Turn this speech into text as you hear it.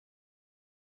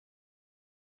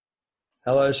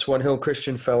Hello, Swan Hill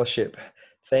Christian Fellowship.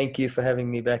 Thank you for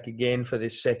having me back again for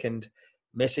this second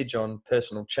message on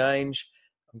personal change.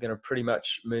 I'm going to pretty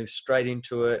much move straight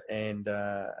into it and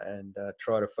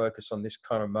try to focus on this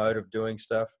kind of mode of doing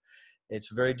stuff. It's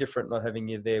very different not having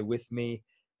you there with me,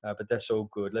 but that's all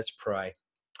good. Let's pray.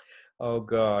 Oh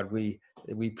God, we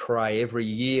pray every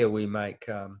year. We make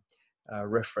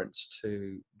reference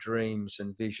to dreams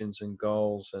and visions and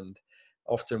goals, and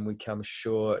often we come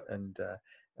short, and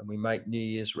we make New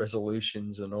Year's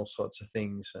resolutions and all sorts of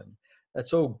things, and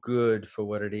that's all good for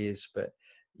what it is. But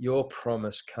your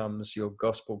promise comes, your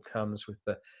gospel comes with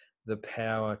the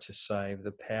power to save,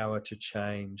 the power to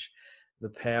change,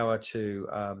 the power to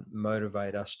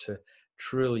motivate us to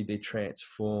truly be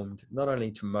transformed, not only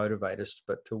to motivate us,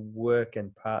 but to work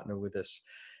and partner with us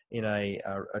in a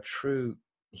true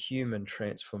human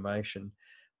transformation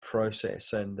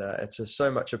process. And it's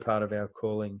so much a part of our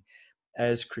calling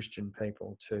as Christian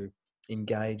people to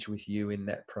engage with you in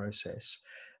that process.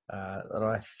 And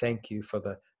I thank you for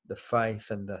the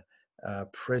faith and the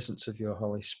presence of your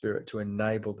Holy Spirit to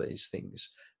enable these things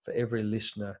for every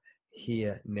listener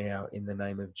here now in the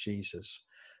name of Jesus.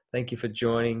 Thank you for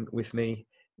joining with me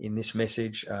in this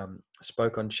message.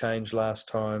 Spoke on change last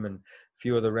time and a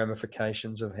few of the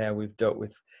ramifications of how we've dealt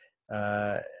with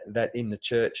that in the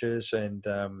churches, and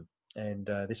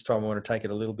this time I want to take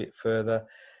it a little bit further.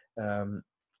 And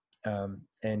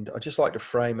I just like to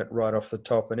frame it right off the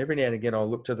top. And every now and again, I'll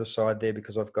look to the side there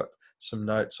because I've got some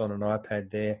notes on an iPad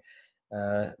there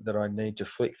that I need to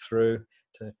flick through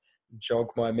to jog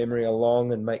my memory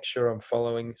along and make sure I'm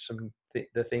following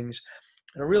the things.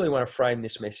 And I really want to frame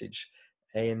this message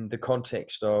in the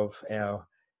context of our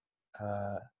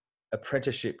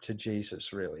apprenticeship to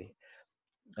Jesus, really.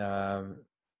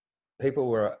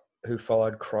 People who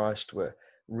followed Christ were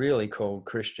really called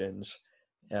Christians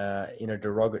in a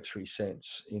derogatory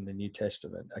sense in the New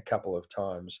Testament a couple of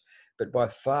times. But by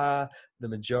far, the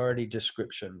majority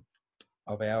description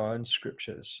of our own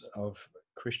scriptures of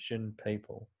Christian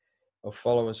people, of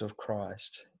followers of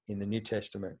Christ in the New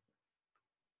Testament,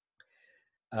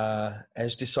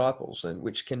 as disciples, and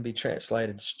which can be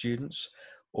translated students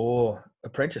or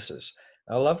apprentices.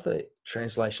 I love the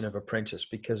translation of apprentice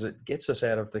because it gets us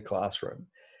out of the classroom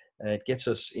and it gets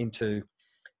us into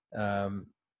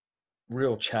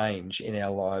real change in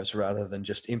our lives rather than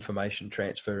just information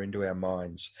transfer into our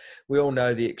minds. We all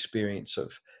know the experience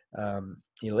of,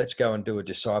 let's go and do a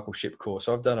discipleship course.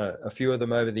 I've done a few of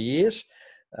them over the years.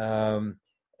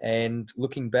 And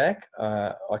looking back,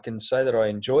 I can say that I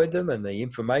enjoyed them and the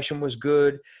information was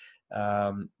good.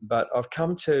 But I've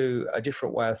come to a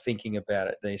different way of thinking about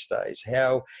it these days.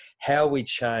 How we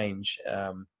change.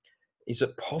 Is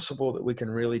it possible that we can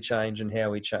really change, and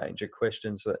how we change are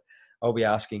questions that I'll be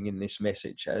asking in this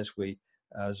message as we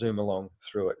zoom along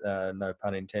through it. No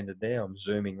pun intended there. I'm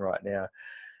zooming right now.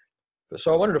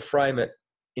 So I wanted to frame it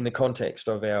in the context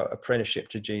of our apprenticeship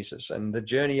to Jesus, and the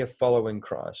journey of following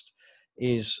Christ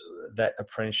is that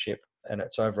apprenticeship, and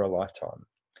it's over a lifetime.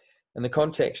 And the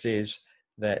context is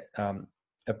that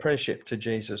apprenticeship to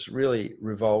Jesus really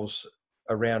revolves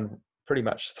around pretty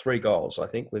much three goals, I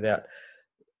think, without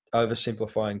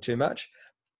oversimplifying too much.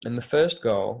 And the first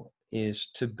goal is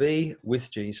to be with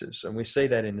Jesus. And we see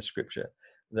that in the scripture,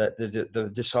 that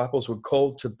the disciples were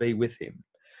called to be with him.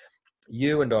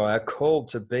 You and I are called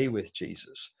to be with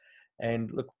Jesus.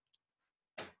 And look,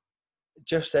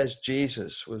 just as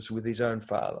Jesus was with his own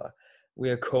Father, we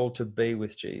are called to be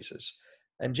with Jesus.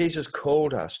 And Jesus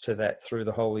called us to that through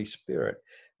the Holy Spirit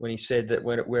when he said that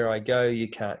where I go, you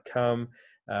can't come,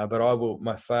 but I'll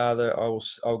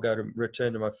go to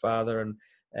return to my Father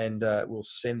and will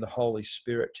send the Holy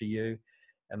Spirit to you.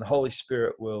 And the Holy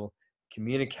Spirit will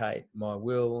communicate my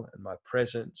will and my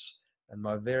presence and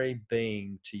my very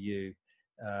being to you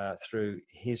through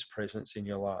his presence in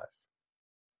your life.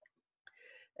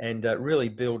 And really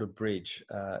build a bridge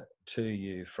to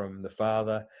you from the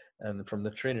Father and from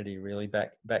the Trinity, really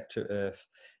back to earth.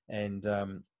 And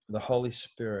the Holy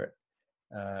Spirit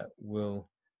will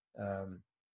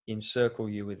encircle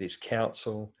you with his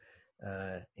counsel,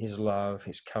 his love,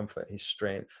 his comfort, his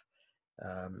strength,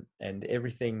 and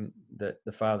everything that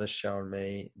the Father's shown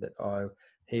me,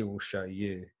 he will show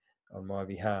you on my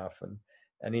behalf.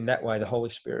 And in that way, the Holy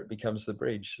Spirit becomes the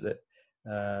bridge that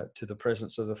to the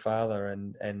presence of the Father,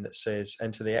 and that says,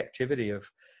 and to the activity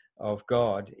of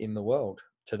God in the world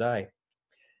today.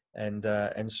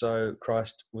 And so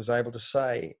Christ was able to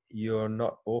say, "You're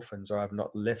not orphans. I have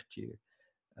not left you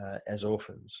as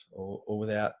orphans or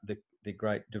without the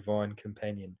great divine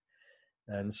companion."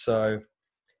 And so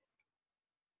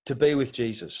to be with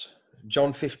Jesus.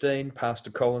 John 15,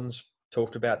 Pastor Collins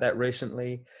talked about that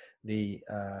recently. The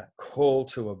call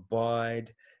to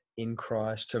abide in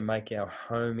Christ, to make our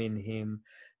home in him,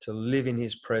 to live in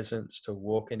his presence, to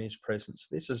walk in his presence.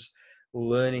 This is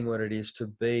learning what it is to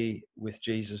be with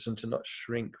Jesus and to not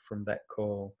shrink from that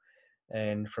call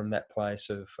and from that place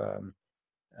of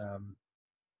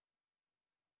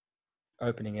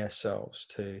opening ourselves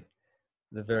to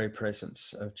the very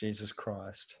presence of Jesus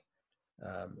Christ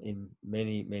in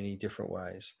many, many different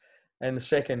ways. And the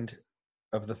second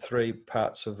of the three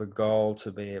parts of a goal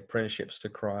to be apprenticeships to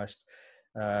Christ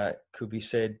could be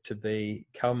said to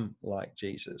become like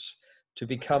Jesus, to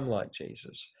become like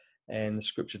Jesus. And the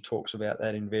scripture talks about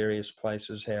that in various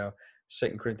places, how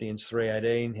 2 Corinthians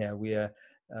 3:18, how we are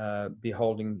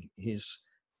beholding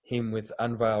him with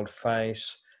unveiled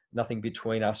face, nothing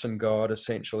between us and God,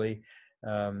 essentially.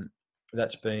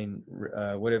 That's been,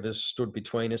 whatever's stood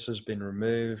between us has been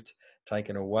removed,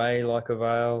 taken away like a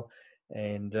veil,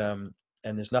 and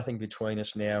there's nothing between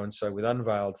us now. And so with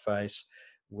unveiled face,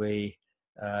 we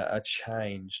are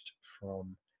changed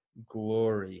from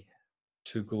glory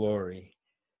to glory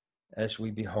as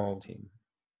we behold him,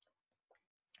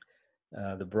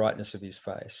 the brightness of his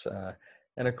face.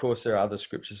 And of course, there are other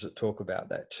scriptures that talk about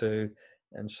that too.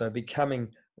 And so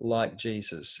becoming like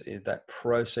Jesus, that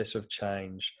process of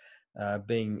change,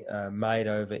 being made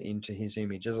over into his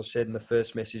image. As I said in the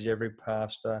first message, every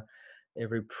pastor,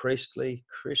 every priestly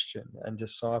Christian and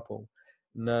disciple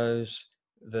knows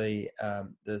the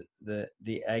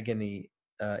agony,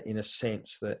 in a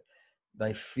sense, that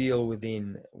they feel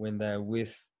within when they're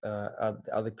with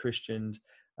other Christians,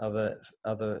 other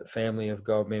family of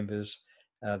God members,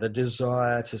 the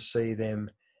desire to see them,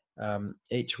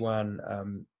 each one,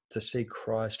 to see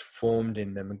Christ formed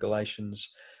in them. In Galatians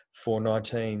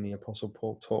 4:19, the Apostle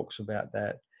Paul talks about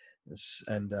that,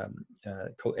 and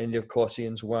end of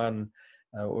Colossians 1,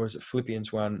 or is it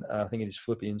Philippians 1? I think it is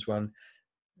Philippians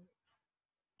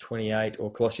 1:28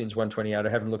 or Colossians 1:28. I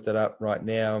haven't looked it up right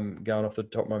now. I'm going off the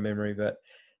top of my memory, but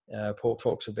Paul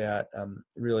talks about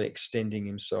really extending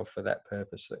himself for that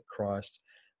purpose, that Christ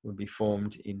would be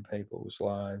formed in people's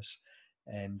lives,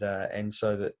 and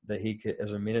so that he could,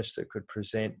 as a minister, could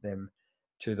present them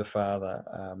to the Father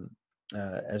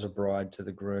as a bride to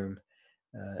the groom,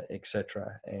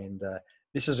 etc. And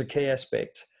this is a key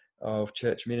aspect of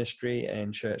church ministry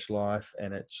and church life,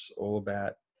 and it's all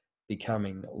about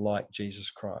becoming like Jesus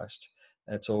Christ.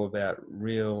 It's all about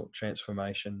real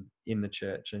transformation in the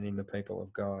church and in the people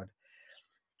of God.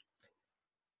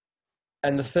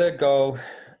 And the third goal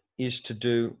is to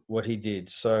do what he did.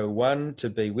 So 1, to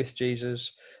be with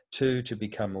Jesus; 2, to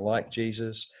become like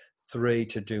Jesus; 3,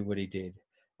 to do what he did.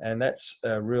 And that's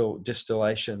a real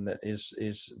distillation that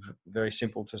is very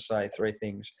simple to say, 3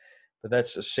 things, but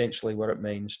that's essentially what it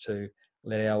means to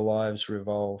let our lives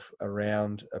revolve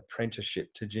around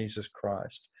apprenticeship to Jesus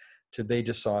Christ, to be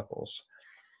disciples.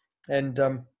 And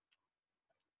of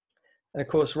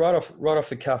course, right off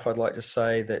the cuff, I'd like to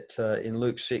say that in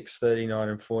Luke 6:39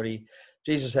 and 40,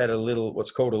 Jesus had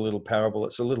what's called a little parable.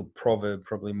 It's a little proverb,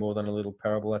 probably more than a little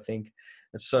parable, I think.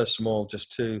 It's so small,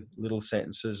 just 2 little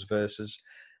sentences, verses.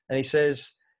 And he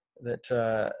says that,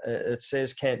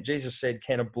 Jesus said,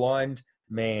 "Can a blind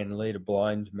man lead a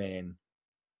blind man?"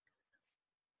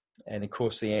 And of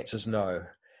course, the answer is no.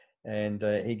 And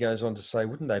he goes on to say,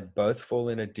 wouldn't they both fall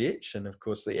in a ditch? And of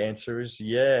course, the answer is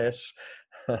yes.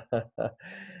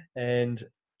 And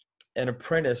an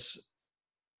apprentice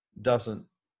doesn't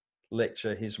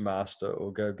lecture his master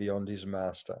or go beyond his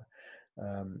master,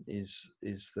 is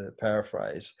the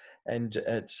paraphrase. And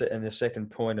the second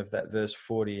point of that verse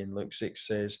 40 in Luke 6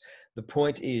 says, the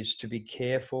point is to be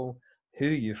careful who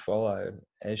you follow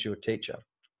as your teacher.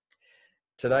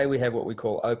 Today we have what we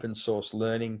call open source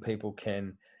learning. People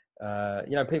can,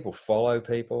 people follow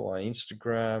people on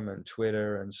Instagram and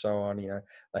Twitter and so on.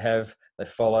 They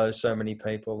follow so many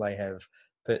people. They have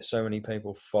so many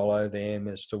people follow them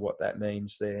as to what that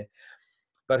means there.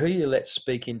 But who you let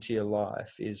speak into your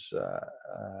life is,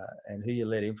 and who you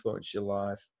let influence your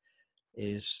life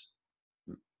is,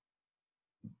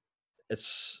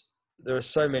 there are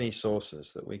so many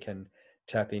sources that we can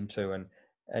tap into,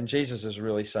 and Jesus is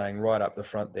really saying right up the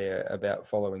front there about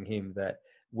following him that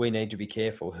we need to be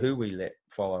careful who we let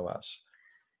follow us.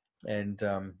 And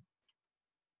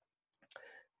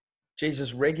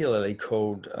Jesus regularly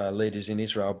called leaders in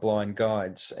Israel blind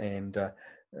guides, and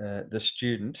the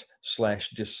student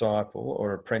 / disciple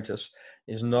or apprentice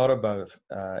is not above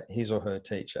his or her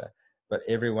teacher, but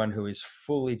everyone who is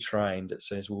fully trained, it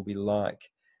says, will be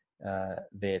like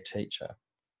their teacher.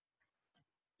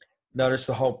 Notice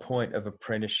the whole point of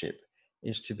apprenticeship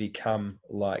is to become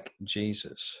like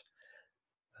Jesus.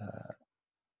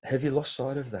 Have you lost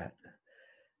sight of that?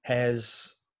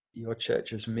 Has your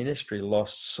church's ministry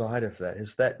lost sight of that?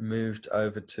 Has that moved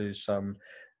over to some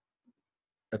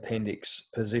appendix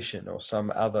position or some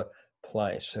other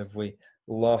place? Have we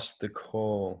lost the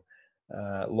call,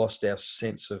 lost our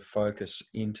sense of focus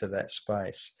into that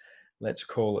space? Let's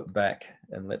call it back,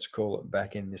 and let's call it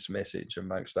back in this message,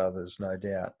 amongst others, no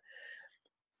doubt.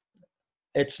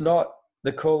 It's not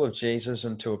the call of Jesus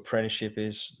into apprenticeship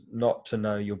is not to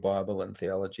know your Bible and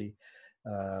theology.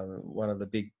 One of the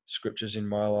big scriptures in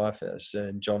my life is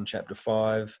in John chapter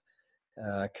 5.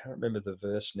 I can't remember the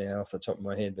verse now off the top of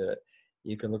my head, but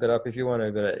you can look it up if you want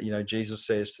to. But, Jesus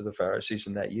says to the Pharisees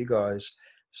and that, you guys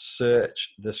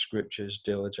search the scriptures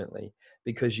diligently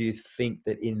because you think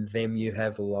that in them you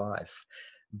have life.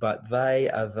 But they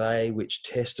are they which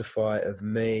testify of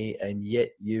me, and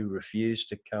yet you refuse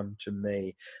to come to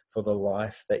me for the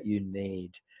life that you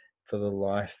need, for the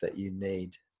life that you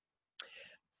need.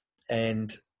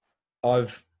 And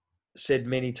I've said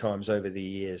many times over the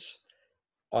years,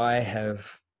 I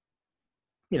have,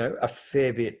 a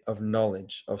fair bit of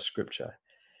knowledge of Scripture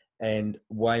and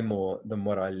way more than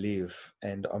what I live.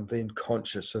 And I'm being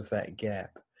conscious of that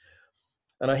gap.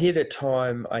 And I hit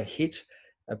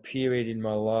a period in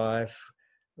my life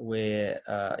where,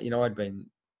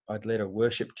 I'd led a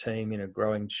worship team in a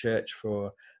growing church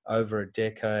for over a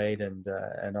decade, and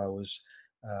I was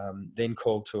then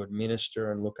called to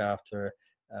administer and look after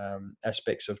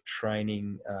aspects of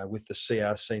training with the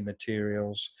CRC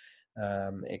materials,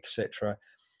 etc.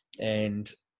 And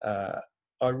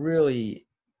I really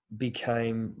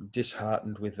became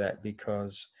disheartened with that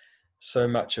because so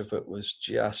much of it was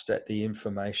just at the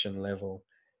information level,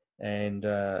 and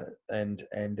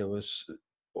there was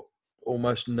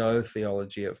almost no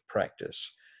theology of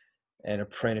practice and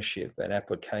apprenticeship and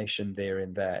application there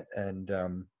in that. And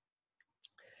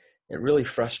it really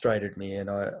frustrated me, and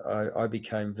I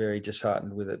became very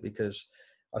disheartened with it because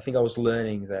I think I was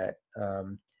learning that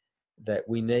that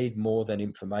we need more than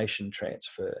information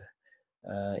transfer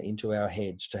into our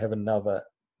heads to have another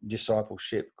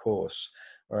discipleship course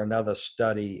or another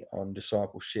study on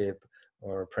discipleship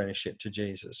or apprenticeship to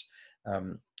Jesus.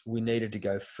 We needed to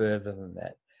go further than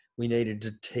that. We needed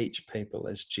to teach people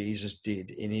as Jesus did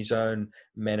in his own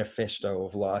manifesto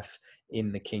of life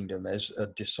in the kingdom as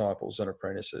disciples and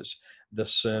apprentices, the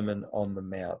Sermon on the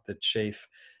Mount, the chief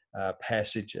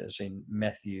passages in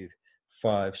Matthew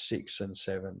 5, 6, and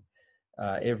 7.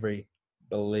 Every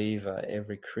believer,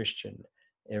 every Christian,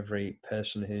 every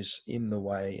person who's in the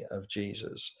way of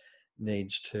Jesus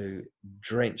needs to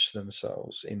drench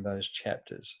themselves in those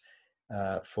chapters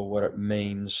for what it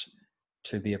means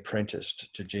to be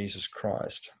apprenticed to Jesus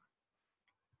Christ.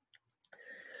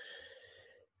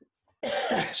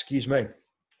 Excuse me.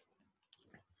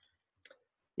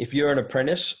 If you're an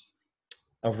apprentice,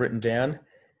 I've written down,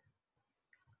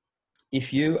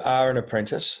 if you are an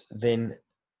apprentice, then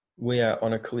we are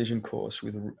on a collision course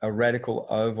with a radical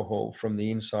overhaul from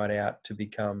the inside out to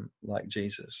become like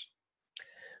Jesus.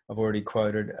 I've already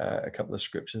quoted a couple of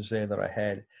scriptures there that I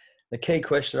had. The key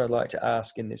question I'd like to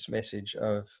ask in this message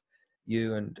of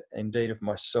you, and indeed of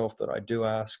myself, that I do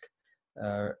ask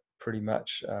pretty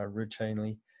much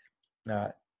routinely,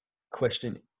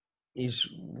 question: is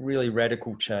really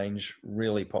radical change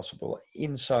really possible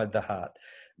inside the heart?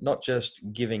 Not just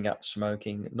giving up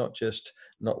smoking, not just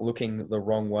not looking the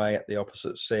wrong way at the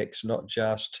opposite sex, not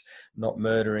just not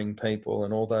murdering people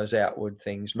and all those outward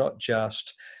things, not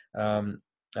just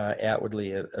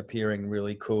outwardly appearing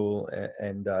really cool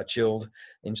and chilled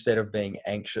instead of being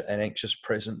an anxious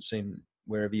presence in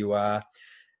wherever you are,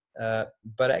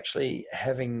 but actually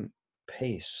having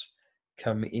peace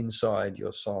come inside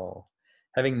your soul,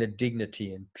 having the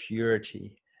dignity and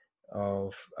purity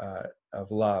of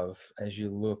love as you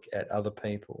look at other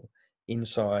people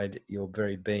inside your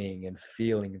very being and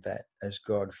feeling that as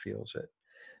God feels it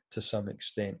to some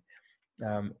extent.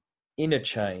 Inner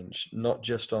change, not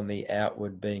just on the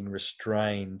outward being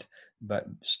restrained, but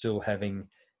still having,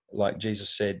 like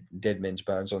Jesus said, dead men's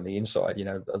bones on the inside,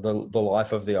 the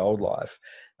life of the old life,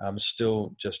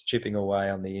 still just chipping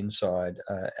away on the inside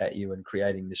at you and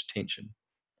creating this tension.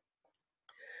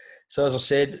 So as I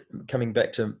said, coming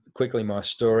back to quickly my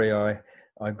story,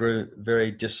 I grew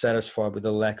very dissatisfied with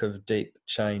the lack of deep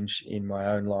change in my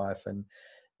own life.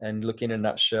 And look, in a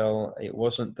nutshell, it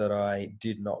wasn't that I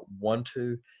did not want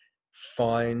to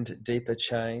find deeper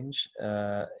change.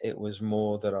 It was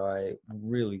more that I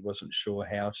really wasn't sure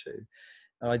how to.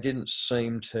 And I didn't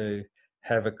seem to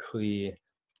have a clear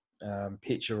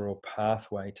picture or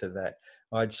pathway to that.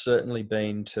 I'd certainly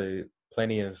been to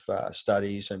plenty of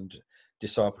studies and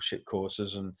discipleship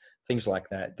courses and things like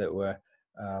that were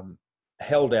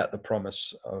held out the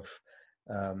promise of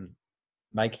um,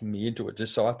 making me into a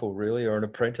disciple, really, or an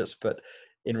apprentice. But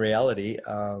in reality,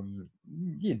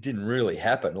 it didn't really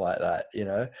happen like that, you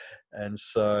know. And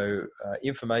so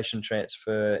information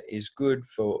transfer is good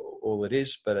for all it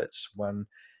is, but it's one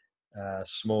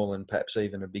small and perhaps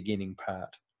even a beginning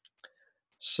part.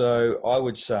 So I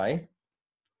would say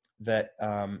that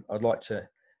I'd like to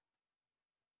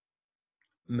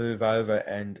move over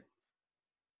and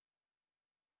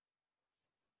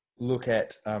look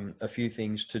at a few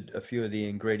of the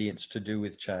ingredients to do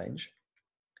with change.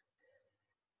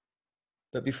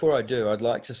 But before I do, I'd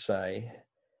like to say,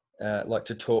 like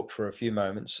to talk for a few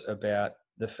moments about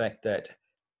the fact that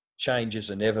change is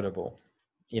inevitable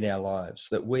in our lives,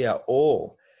 that we are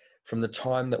all, from the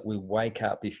time that we wake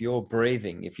up, if you're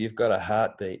breathing, if you've got a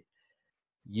heartbeat,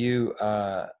 you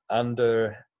are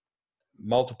under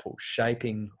multiple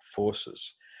shaping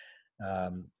forces.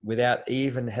 Without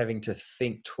even having to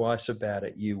think twice about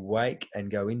it, you wake and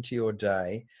go into your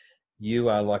day. You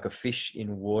are like a fish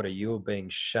in water. You're being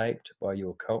shaped by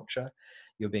your culture.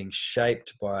 You're being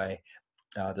shaped by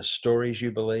the stories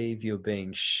you believe. You're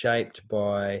being shaped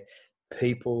by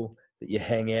people that you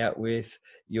hang out with.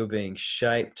 You're being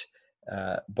shaped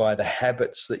by the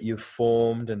habits that you've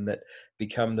formed and that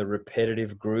become the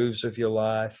repetitive grooves of your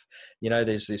life. You know,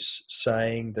 there's this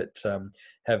saying that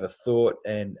have a thought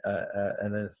and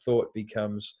then a thought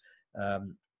becomes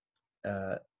um,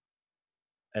 uh,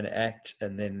 an act,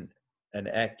 and then an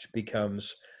act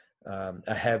becomes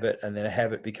a habit, and then a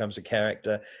habit becomes a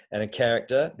character, and a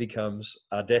character becomes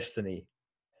our destiny.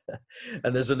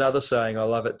 And there's another saying, I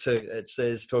love it too. It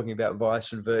says, talking about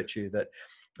vice and virtue, that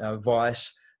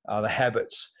vice are the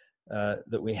habits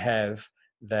that we have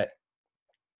that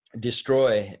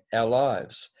destroy our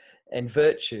lives, and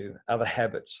virtue are the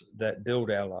habits that build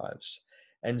our lives.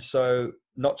 And so,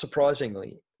 not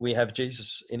surprisingly, we have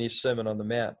Jesus in his Sermon on the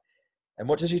Mount. And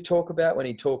what does he talk about when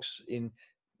he talks in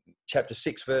chapter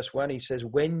 6, verse 1? He says,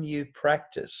 when you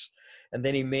practice, and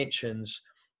then he mentions,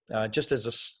 just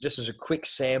as a quick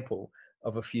sample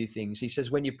of a few things, he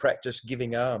says, when you practice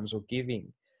giving alms or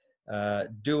giving,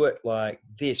 do it like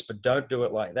this, but don't do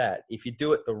it like that. If you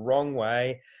do it the wrong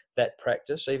way, that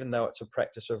practice, even though it's a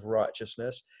practice of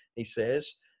righteousness, he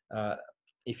says,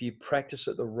 if you practice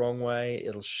it the wrong way,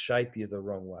 it'll shape you the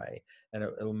wrong way, and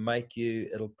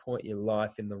it'll point your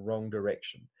life in the wrong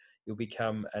direction. You'll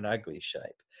become an ugly shape.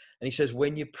 And he says,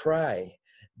 when you pray,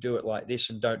 do it like this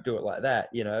and don't do it like that.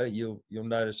 You know, you'll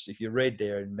notice if you read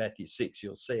there in Matthew 6,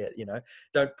 you'll see it. You know,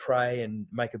 don't pray and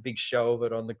make a big show of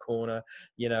it on the corner,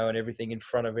 you know, and everything in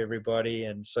front of everybody,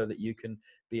 and so that you can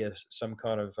be some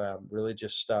kind of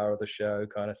religious star of the show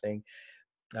kind of thing.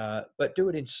 But do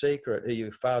it in secret, who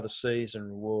your Father sees and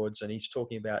rewards. And he's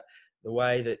talking about the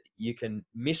way that you can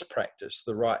mispractice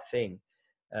the right thing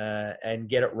and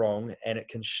get it wrong, and it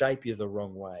can shape you the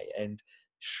wrong way and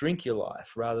shrink your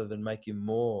life rather than make you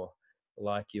more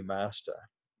like your master,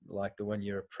 like the one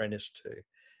you're apprenticed to.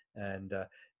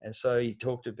 And so he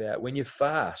talked about when you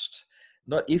fast,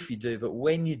 not if you do, but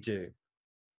when you do,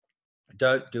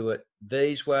 don't do it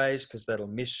these ways because that'll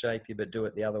misshape you, but do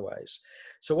it the other ways.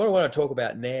 So what I want to talk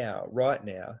about now, right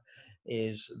now,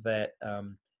 is that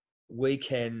we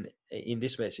can, in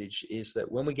this message, is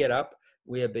that when we get up,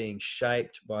 we are being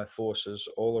shaped by forces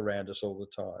all around us all the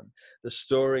time. The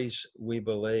stories we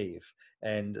believe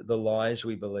and the lies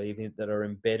we believe in that are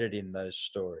embedded in those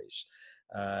stories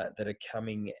that are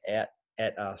coming at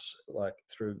us, like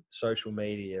through social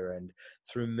media and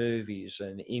through movies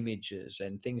and images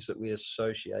and things that we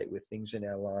associate with things in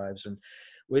our lives. And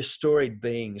we're storied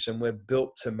beings, and we're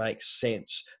built to make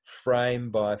sense frame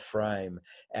by frame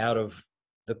out of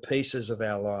the pieces of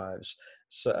our lives,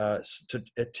 to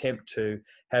attempt to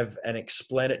have an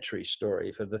explanatory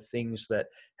story for the things that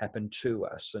happen to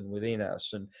us and within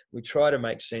us. And we try to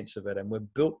make sense of it, and we're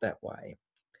built that way.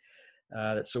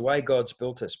 That's the way God's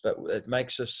built us, but it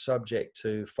makes us subject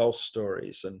to false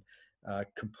stories and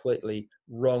completely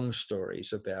wrong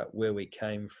stories about where we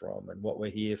came from and what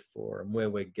we're here for and where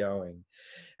we're going.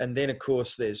 And then, of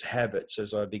course, there's habits,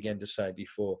 as I began to say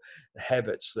before.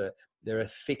 Habits, there are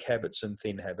thick habits and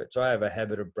thin habits. I have a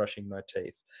habit of brushing my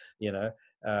teeth, you know,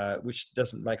 which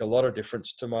doesn't make a lot of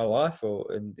difference to my life,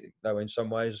 though in some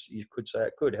ways you could say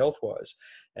it could, health-wise.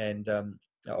 And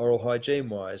oral hygiene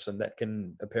wise, and that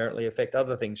can apparently affect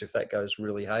other things if that goes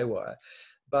really haywire.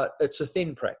 But it's a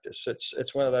thin practice.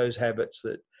 It's one of those habits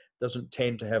that doesn't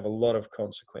tend to have a lot of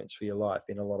consequence for your life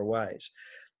in a lot of ways.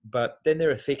 But then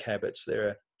there are thick habits.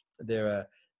 There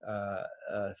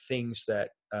are things that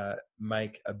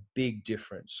make a big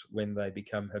difference when they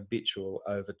become habitual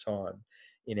over time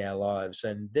in our lives,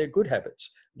 and they're good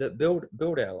habits that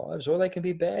build our lives, or they can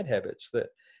be bad habits that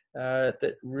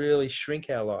really shrink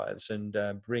our lives and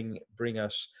bring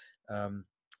us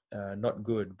not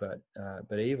good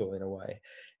but evil in a way.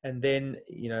 And then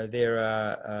there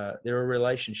are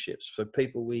relationships for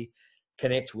people we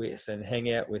connect with and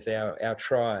hang out with, our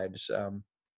tribes,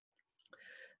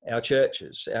 our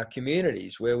churches, our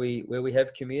communities, where we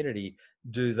have community.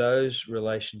 Do those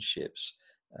relationships,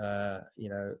 uh, you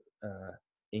know, uh,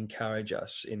 encourage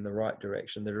us in the right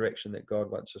direction, the direction that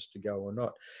God wants us to go, or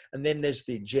not? And then there's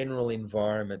the general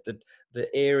environment,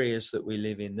 the areas that we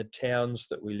live in, the towns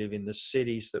that we live in, the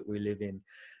cities that we live in.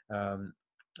 Um,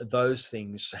 those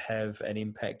things have an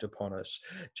impact upon us.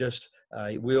 Just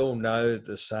we all know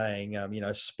the saying,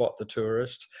 spot the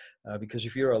tourist, because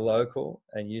if you're a local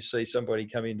and you see somebody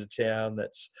come into town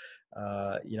that's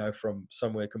from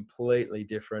somewhere completely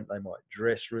different, they might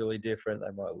dress really different,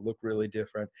 they might look really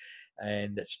different,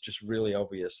 and it's just really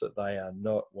obvious that they are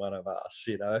not one of us,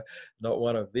 not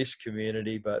one of this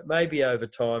community. But maybe over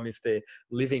time, if they're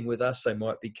living with us, they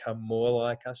might become more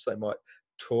like us. They might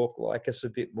talk like us a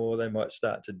bit more. They might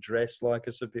start to dress like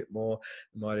us a bit more.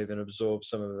 They might even absorb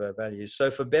some of our values.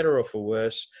 So for better or for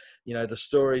worse, the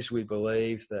stories we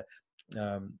believe, the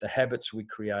habits we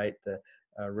create, the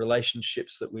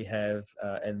relationships that we have,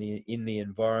 and in the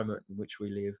environment in which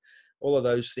we live, all of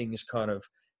those things kind of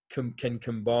can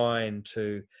combine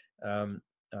to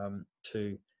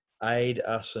aid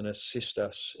us and assist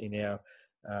us in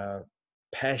our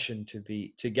passion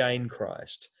to gain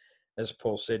Christ, as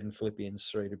Paul said in Philippians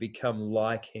 3, to become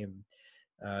like him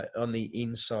on the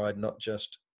inside, not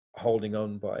just holding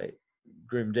on by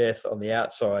grim death on the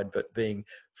outside, but being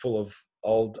full of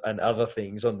old and other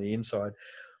things on the inside.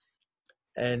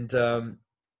 And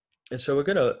so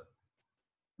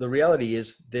the reality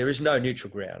is there is no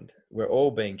neutral ground. We're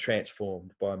all being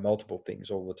transformed by multiple things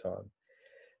all the time.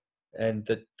 And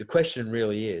the question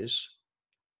really is,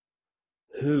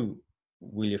 who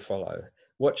will you follow?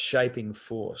 What shaping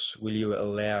force will you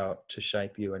allow to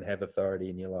shape you and have authority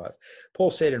in your life? Paul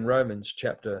said in Romans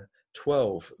chapter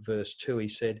 12, verse 2, he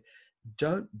said,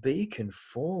 don't be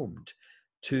conformed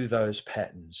to those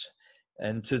patterns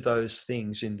and to those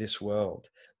things in this world,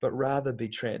 but rather be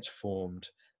transformed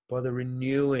by the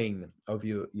renewing of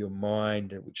your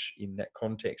mind, which in that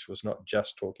context was not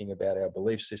just talking about our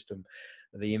belief system,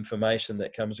 the information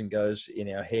that comes and goes in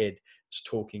our head. It's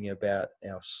talking about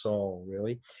our soul,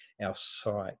 really, our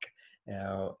psyche,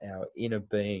 our inner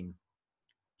being,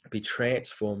 be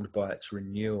transformed by its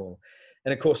renewal.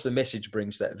 And of course, the Message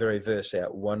brings that very verse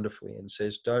out wonderfully and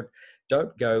says,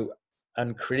 don't go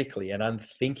uncritically and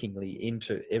unthinkingly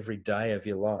into every day of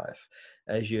your life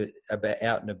as you're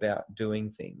out and about doing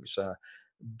things.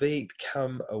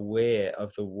 Become aware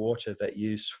of the water that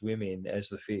you swim in as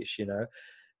the fish.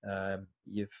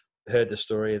 You've heard the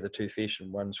story of the two fish,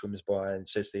 and one swims by and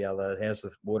says to the other, how's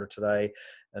the water today?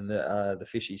 And the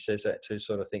fishy says that too,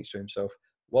 sort of thinks to himself,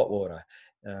 what water?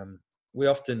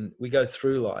 We go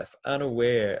through life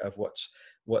unaware of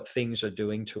what things are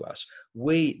doing to us.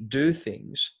 We do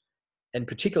things, and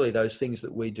particularly those things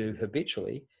that we do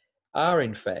habitually, are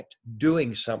in fact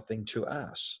doing something to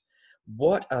us.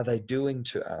 What are they doing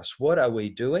to us? What are we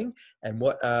doing? And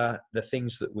what are the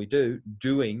things that we do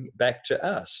doing back to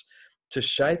us to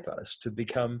shape us to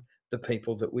become the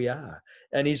people that we are?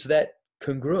 And is that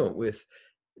congruent with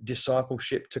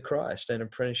discipleship to Christ and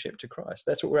apprenticeship to Christ?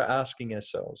 That's what we're asking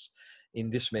ourselves in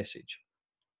this message.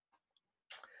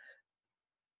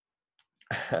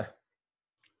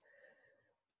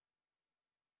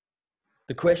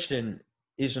 The question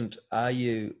isn't, are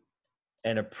you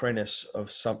an apprentice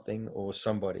of something or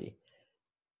somebody,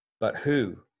 but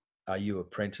who are you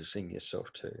apprenticing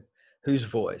yourself to? Whose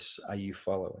voice are you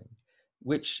following?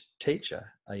 Which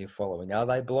teacher are you following? Are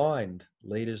they blind,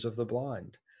 leaders of the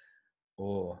blind?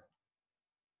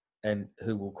 And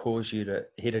who will cause you to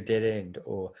hit a dead end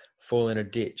or fall in a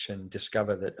ditch and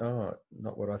discover that,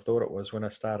 not what I thought it was when I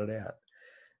started out.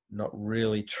 Not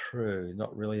really true,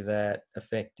 not really that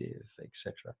effective,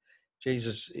 etc.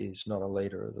 Jesus is not a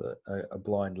leader of a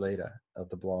blind leader of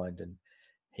the blind, and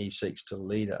he seeks to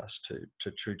lead us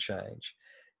to true change.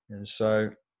 And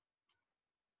so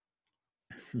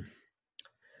I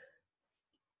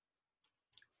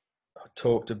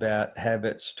talked about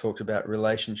habits, talked about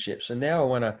relationships, and now I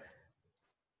want to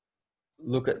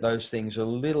look at those things a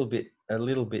little bit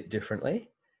differently,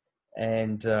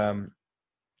 and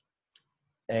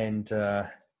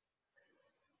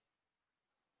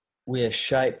we are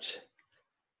shaped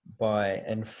by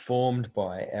and formed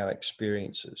by our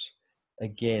experiences.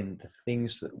 Again, the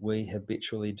things that we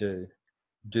habitually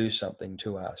do something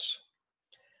to us.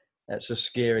 That's a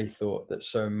scary thought, that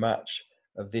so much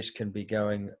of this can be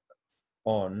going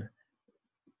on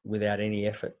without any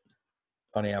effort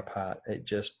on our part.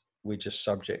 We're just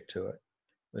subject to it.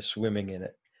 We're swimming in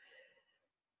it.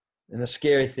 And the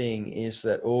scary thing is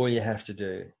that all you have to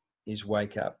do is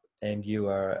wake up, and you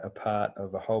are a part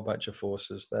of a whole bunch of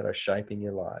forces that are shaping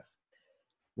your life.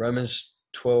 Romans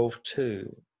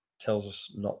 12:2 tells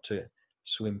us not to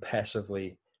swim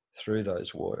passively through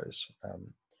those waters,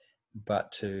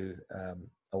 but to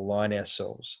align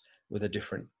ourselves with a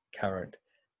different current,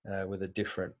 with a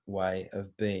different way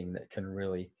of being that can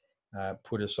really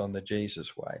put us on the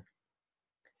Jesus way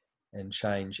and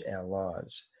change our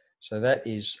lives. So that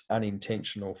is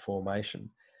unintentional formation.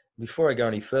 Before I go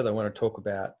any further, I want to talk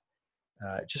about,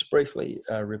 just briefly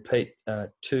repeat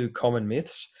two common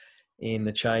myths in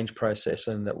the change process.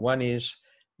 And that one is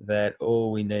that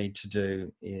all we need to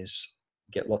do is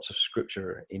get lots of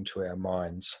scripture into our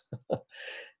minds.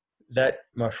 That,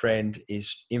 my friend,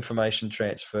 is information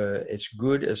transfer. It's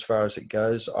good as far as it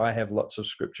goes. I have lots of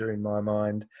scripture in my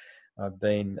mind. I've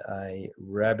been a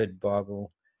rabid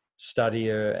Bible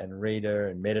studier and reader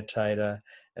and meditator,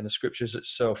 and the scriptures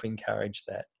itself encourage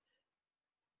that.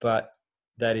 But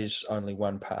that is only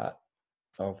one part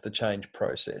of the change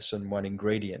process and one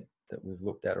ingredient that we've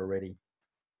looked at already.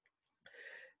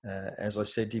 As I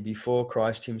said to you before,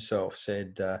 Christ himself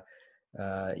said,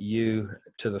 you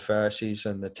to the Pharisees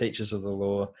and the teachers of the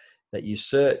law, that you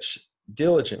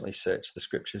diligently search the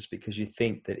scriptures, because you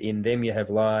think that in them you have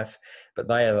life, but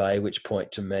they are they which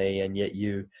point to me,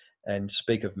 and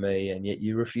speak of me, and yet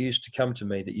you refuse to come to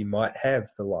me that you might have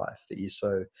the life that you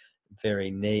so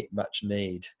very much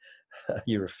need.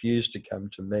 You refuse to come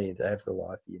to me to have the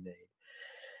life you need.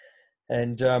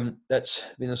 And that's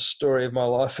been the story of my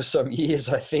life for some years,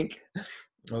 I think.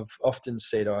 I've often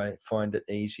said I find it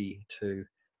easy to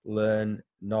learn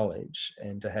knowledge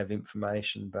and to have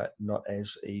information, but not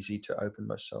as easy to open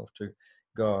myself to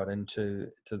God and to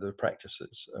the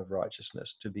practices of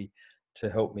righteousness, to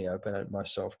help me open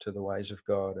myself to the ways of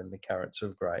God and the currents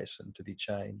of grace, and to be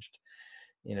changed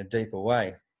in a deeper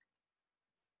way.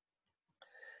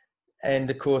 And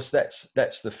of course, that's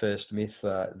the first myth,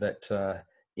 that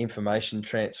information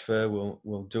transfer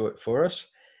will do it for us.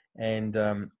 And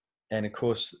of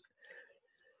course,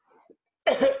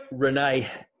 René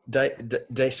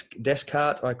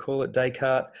Descartes, I call it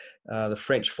Descartes, the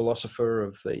French philosopher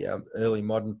of the early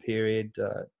modern period,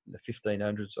 the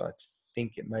 1500s, I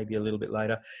think it may be a little bit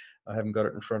later. I haven't got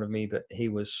it in front of me, but he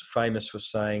was famous for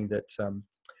saying that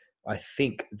I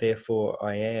think, therefore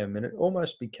I am. And it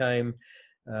almost became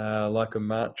like a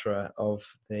mantra of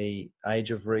the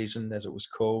Age of Reason, as it was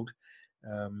called,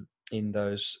 in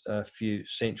those few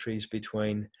centuries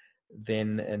between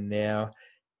then and now,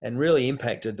 and really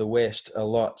impacted the West a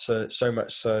lot. So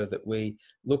much so that we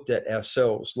looked at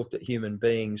human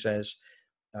beings as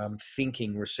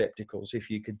thinking receptacles. If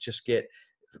you could just get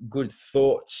good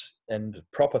thoughts and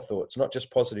proper thoughts, not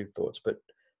just positive thoughts, but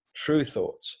true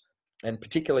thoughts, and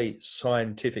particularly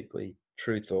scientifically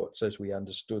true thoughts, as we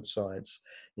understood science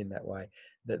in that way,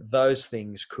 that those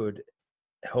things could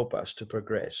help us to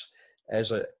progress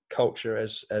as a culture,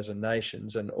 as a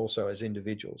nations, and also as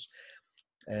individuals.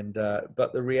 And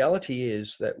but the reality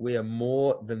is that we are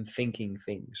more than thinking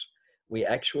things. We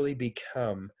actually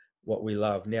become what we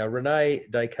love. Now, René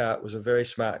Descartes was a very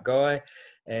smart guy,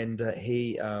 and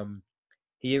he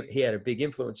had a big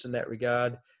influence in that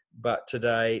regard. But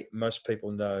today, most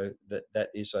people know that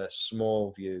is a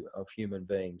small view of human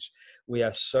beings. We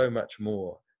are so much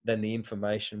more than the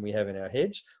information we have in our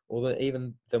heads, or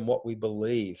even than what we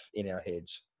believe in our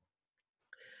heads.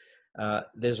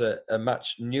 There's a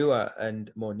much newer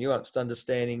and more nuanced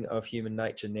understanding of human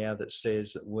nature now that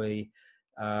says that we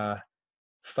are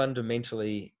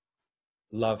fundamentally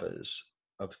lovers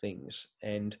of things,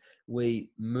 and we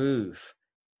move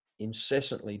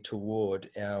incessantly toward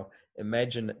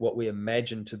what we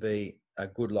imagine to be a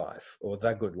good life, or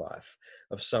the good life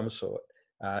of some sort.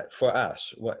 For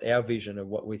us, what our vision of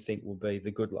what we think will be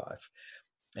the good life,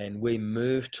 and we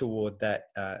move toward that,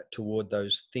 toward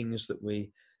those things that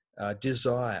we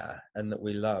desire and that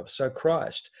we love. So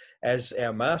Christ, as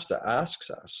our master, asks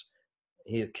us,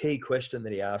 the key question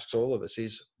that he asks all of us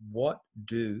is, what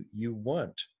do you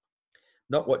want?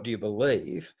 Not what do you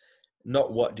believe,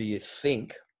 not what do you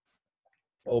think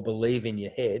or believe in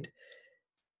your head,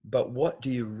 but what do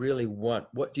you really want?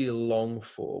 What do you long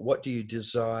for? What do you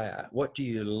desire? What do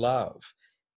you love?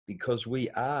 Because we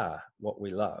are what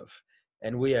we love,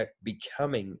 and we are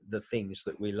becoming the things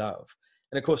that we love.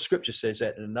 And of course, Scripture says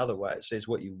that in another way. It says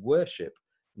what you worship,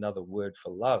 another word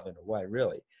for love in a way,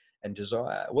 really, and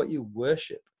desire. What you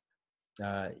worship,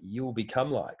 you will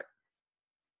become like.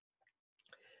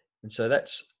 And so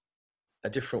that's a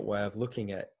different way of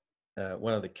looking at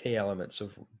one of the key elements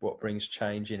of what brings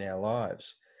change in our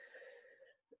lives.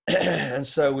 And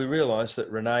so we realized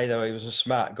that Rene, though he was a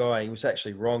smart guy, he was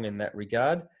actually wrong in that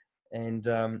regard. And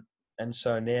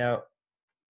so now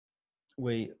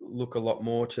we look a lot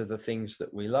more to the things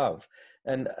that we love.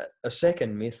 And a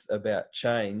second myth about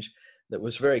change that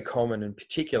was very common, in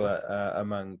particular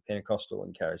among Pentecostal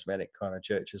and charismatic kind of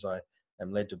churches, I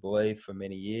am led to believe for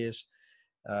many years,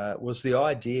 was the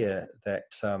idea that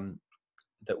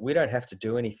that we don't have to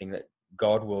do anything, that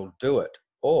God will do it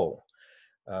all,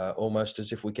 almost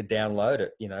as if we could download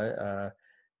it,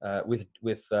 with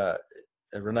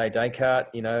Rene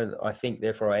Descartes, I think,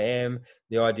 therefore I am.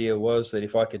 The idea was that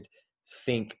if I could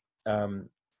think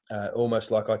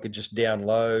almost like I could just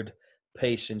download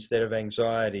peace instead of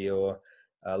anxiety, or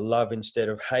love instead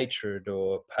of hatred,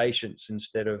 or patience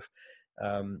instead of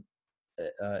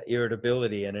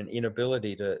irritability and an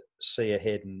inability to see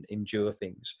ahead and endure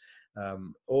things.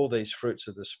 All these fruits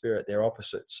of the Spirit, they're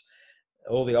opposites.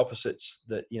 All the opposites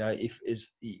that, if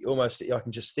is almost, I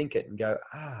can just think it and go,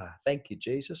 thank you,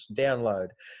 Jesus, download.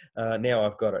 Now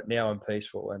I've got it. Now I'm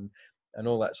peaceful, and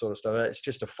all that sort of stuff. It's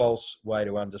just a false way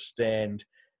to understand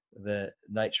the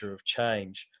nature of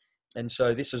change. And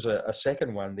so this is a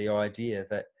second one, the idea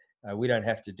that we don't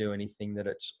have to do anything, that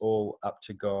it's all up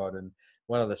to God. And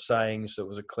one of the sayings that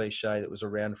was a cliche that was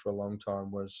around for a long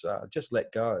time was just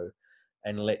let go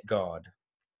and let God.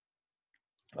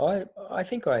 I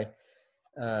think I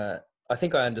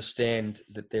understand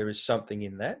that there is something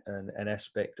in that, an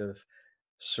aspect of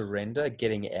surrender,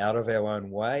 getting out of our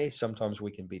own way. Sometimes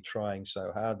we can be trying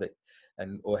so hard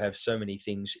or have so many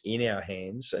things in our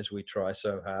hands as we try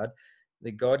so hard,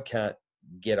 that God can't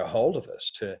get a hold of us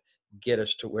to get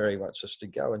us to where he wants us to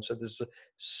go. And so there's a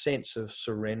sense of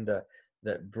surrender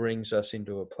that brings us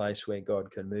into a place where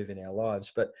God can move in our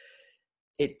lives. But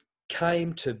it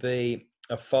came to be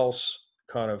a false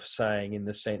kind of saying, in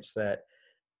the sense that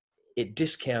it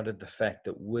discounted the fact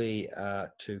that we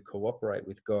are to cooperate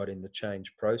with God in the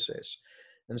change process.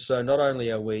 And so not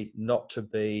only are we not to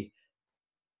be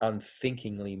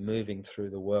unthinkingly moving through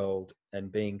the world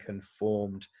and being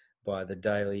conformed by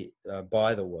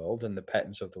the world and the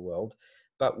patterns of the world,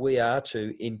 but we are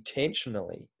to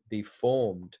intentionally be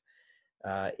formed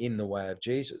in the way of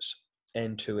Jesus,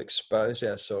 and to expose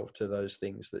ourselves to those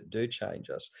things that do change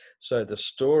us. So the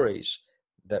stories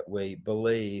that we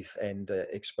believe and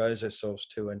expose ourselves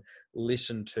to and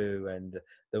listen to, and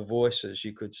the voices,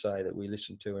 you could say, that we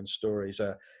listen to, and stories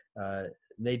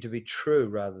need to be true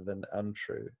rather than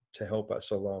untrue, to help us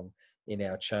along in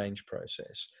our change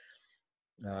process.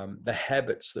 The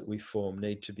habits that we form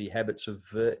need to be habits of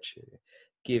virtue: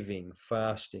 giving,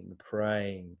 fasting,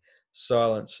 praying,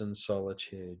 silence and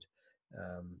solitude,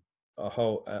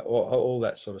 all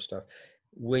that sort of stuff.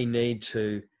 We need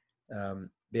to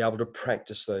be able to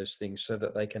practice those things so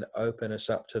that they can open us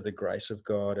up to the grace of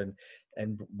God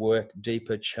and work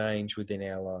deeper change within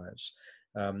our lives.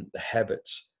 The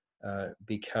habits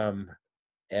become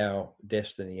our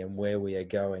destiny and where we are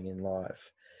going in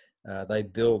life. They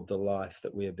build the life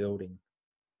that we are building.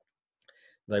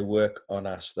 They work on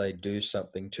us. They do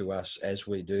something to us as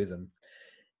we do them.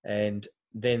 And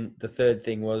then the third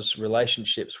thing was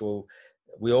relationships. Well,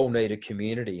 we all need a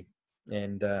community,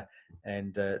 and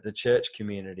the church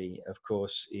community, of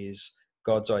course, is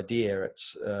God's idea.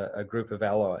 It's a group of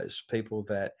allies, people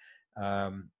that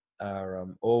are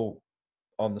all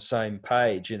on the same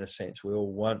page, in a sense. We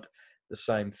all want the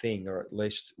same thing, or at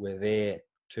least we're there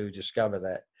to discover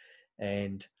that.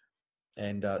 And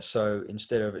so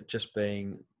instead of it just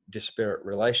being disparate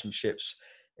relationships,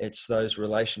 it's those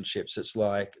relationships. It's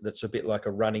like, that's a bit like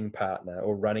a running partner,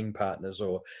 or running partners,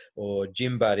 or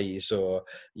gym buddies, or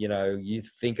you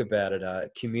think about it.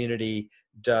 Community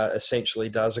essentially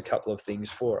does a couple of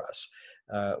things for us.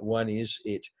 One is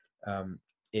it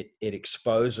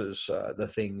exposes the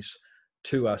things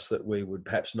to us that we would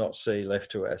perhaps not see left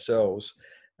to ourselves.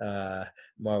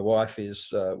 My wife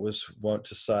was wont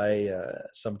to say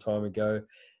some time ago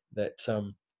that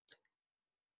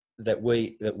that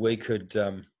we could,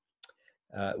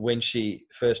 when she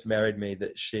first married me,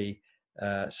 that she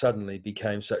suddenly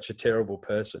became such a terrible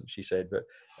person, she said. But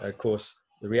of course,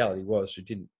 the reality was she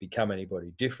didn't become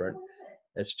anybody different.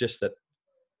 It's just that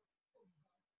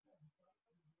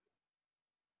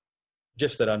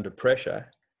under pressure,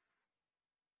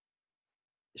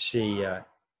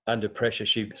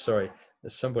 sorry,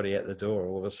 there's somebody at the door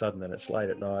all of a sudden, and it's late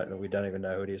at night and we don't even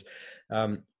know who it is.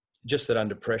 Just that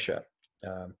under pressure,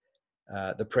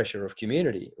 the pressure of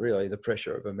community, really the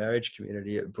pressure of a marriage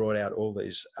community, it brought out all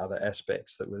these other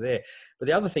aspects that were there. But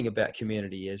the other thing about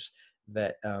community is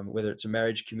that whether it's a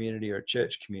marriage community or a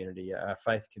church community, our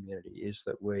faith community, is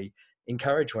that we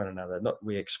encourage one another, not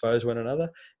we expose one another,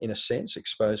 in a sense,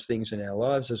 expose things in our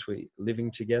lives as we living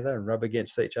together and rub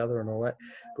against each other and all that,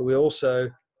 but we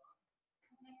also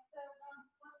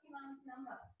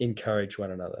encourage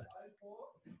one another.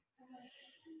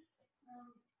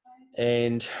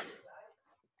 And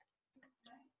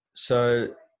so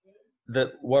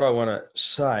that what I want to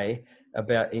say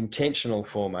about intentional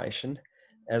formation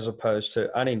as opposed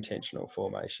to unintentional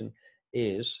formation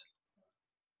is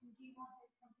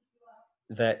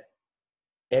that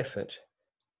effort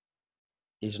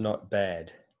is not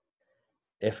bad.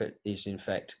 Effort is in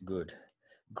fact good.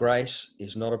 Grace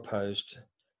is not opposed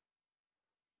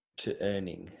to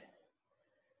earning,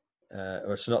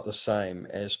 or it's not the same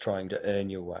as trying to earn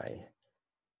your way.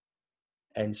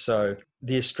 And so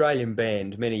the Australian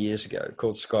band many years ago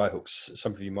called Skyhooks,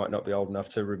 some of you might not be old enough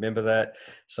to remember that.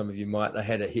 Some of you might. They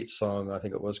had a hit song, I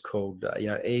think it was called,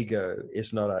 ego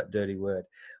is not a dirty word.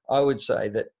 I would say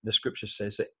that the scripture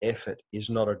says that effort is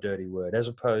not a dirty word, as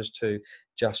opposed to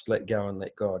just let go and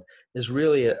let God. There's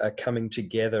really a coming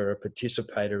together, a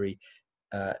participatory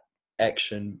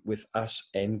action with us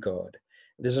and God.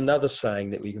 There's another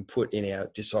saying that we can put in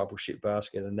our discipleship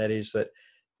basket, and that is that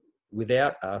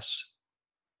without us,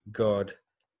 God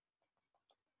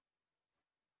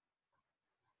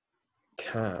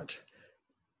can't,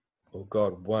 or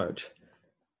God won't.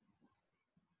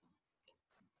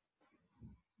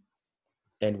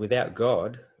 And without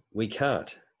God, we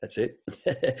can't. That's it.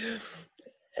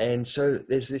 And so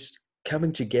there's this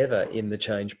coming together in the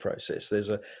change process. There's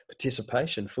a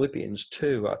participation. Philippians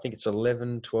 2, I think it's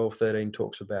 11, 12, 13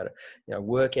 talks about it.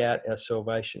 Work out our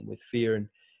salvation with fear and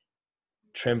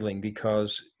trembling,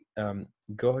 because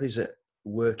God is at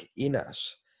work in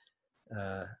us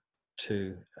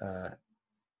to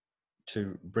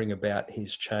bring about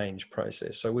his change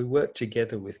process. So we work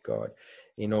together with God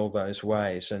in all those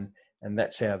ways, and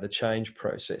that's how the change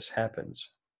process happens.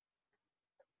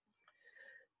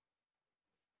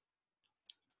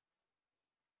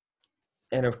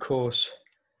 And of course,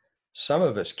 some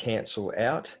of us cancel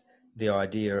out the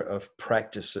idea of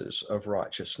practices of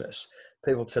righteousness.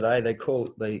 People today, they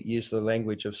use the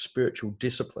language of spiritual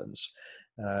disciplines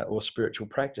or spiritual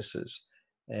practices.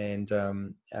 And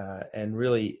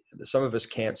really, some of us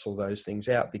cancel those things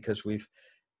out because we've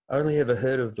only ever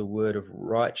heard of the word of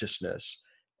righteousness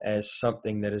as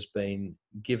something that has been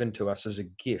given to us as a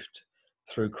gift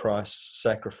through Christ's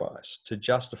sacrifice to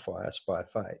justify us by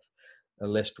faith,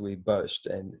 lest we boast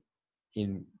and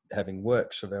in having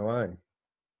works of our own.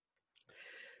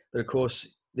 But of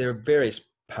course, there are various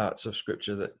parts of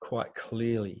Scripture that quite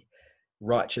clearly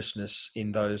righteousness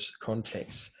in those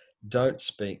contexts don't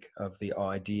speak of the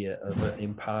idea of an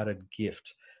imparted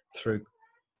gift through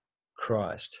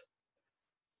Christ,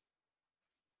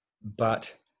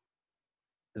 but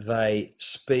they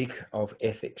speak of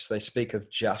ethics, they speak of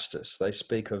justice, they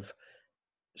speak of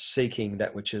seeking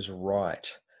that which is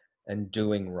right and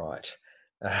doing right.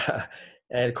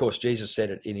 And of course, Jesus said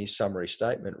it in his summary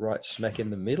statement, right smack in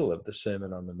the middle of the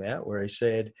Sermon on the Mount, where he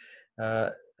said,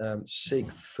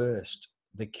 seek first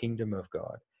the kingdom of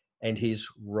God and his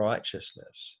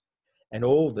righteousness. And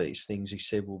all these things, he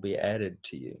said, will be added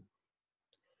to you.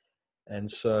 And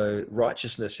so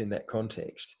righteousness in that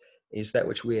context is that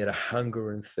which we are to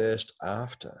hunger and thirst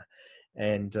after.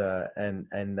 And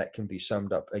that can be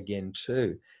summed up again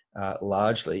too,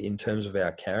 largely in terms of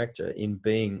our character in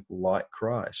being like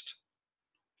Christ.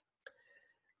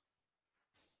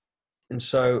 And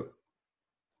so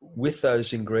with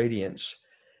those ingredients,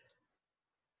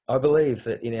 I believe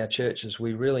that in our churches,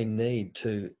 we really need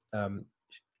to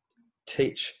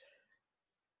teach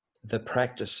the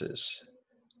practices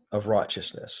of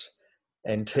righteousness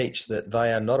and teach that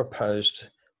they are not opposed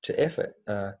to effort.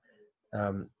 The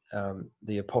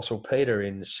Apostle Peter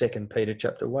in 2 Peter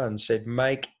chapter 1 said,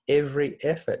 make every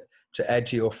effort to add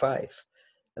to your faith.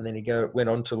 And then he went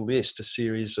on to list a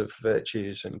series of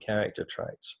virtues and character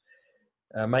traits.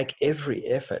 Make every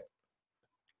effort.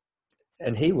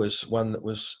 And he was one that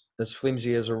was as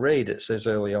flimsy as a reed, it says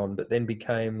early on, but then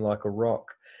became like a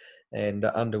rock and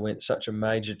underwent such a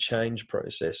major change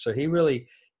process. So he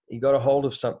got a hold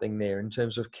of something there in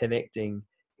terms of connecting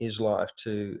his life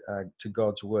to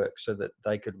God's work so that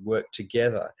they could work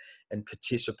together and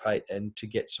participate and to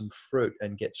get some fruit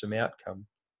and get some outcome.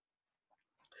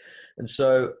 And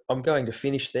so I'm going to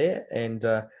finish there. And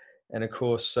of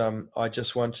course, I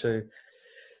just want to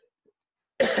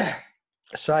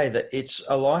say that it's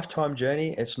a lifetime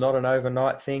journey. It's not an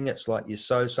overnight thing. It's like you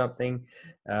sow something.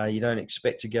 You don't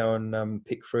expect to go and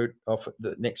pick fruit off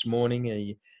the next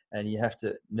morning. and you have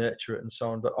to nurture it and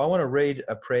so on. But I want to read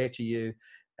a prayer to you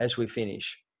as we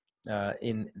finish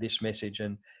in this message.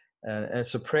 And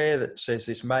it's a prayer that says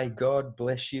this: may God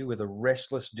bless you with a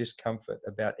restless discomfort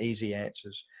about easy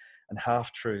answers and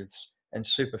half-truths and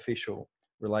superficial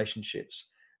relationships,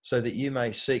 so that you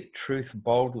may seek truth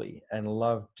boldly and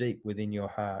love deep within your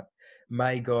heart.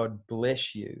 May God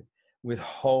bless you with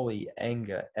holy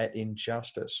anger at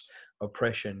injustice,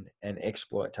 oppression, and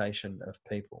exploitation of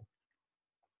people,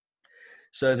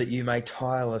 so that you may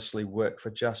tirelessly work for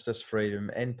justice,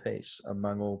 freedom, and peace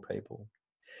among all people.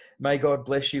 May God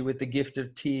bless you with the gift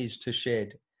of tears to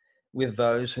shed with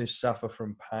those who suffer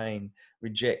from pain,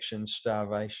 rejection,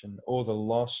 starvation, or the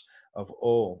loss of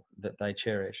all that they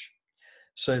cherish,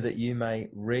 so that you may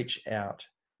reach out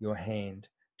your hand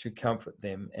to comfort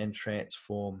them and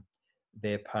transform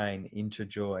their pain into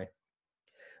joy.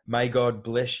 May God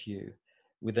bless you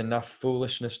with enough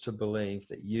foolishness to believe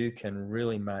that you can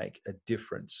really make a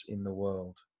difference in the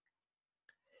world,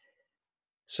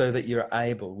 so that you're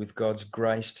able, with God's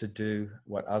grace, to do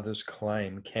what others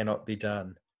claim cannot be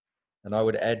done. And I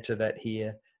would add to that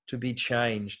here, to be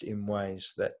changed in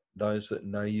ways that those that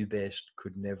know you best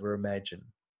could never imagine.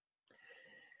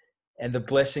 And the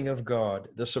blessing of God,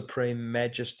 the supreme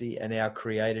majesty, and our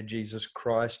Creator Jesus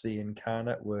Christ, the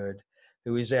incarnate Word,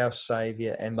 who is our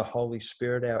Saviour, and the Holy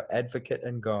Spirit, our advocate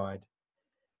and guide,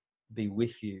 be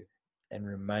with you and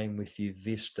remain with you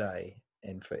this day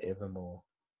and forevermore.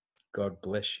 God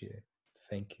bless you.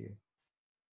 Thank you.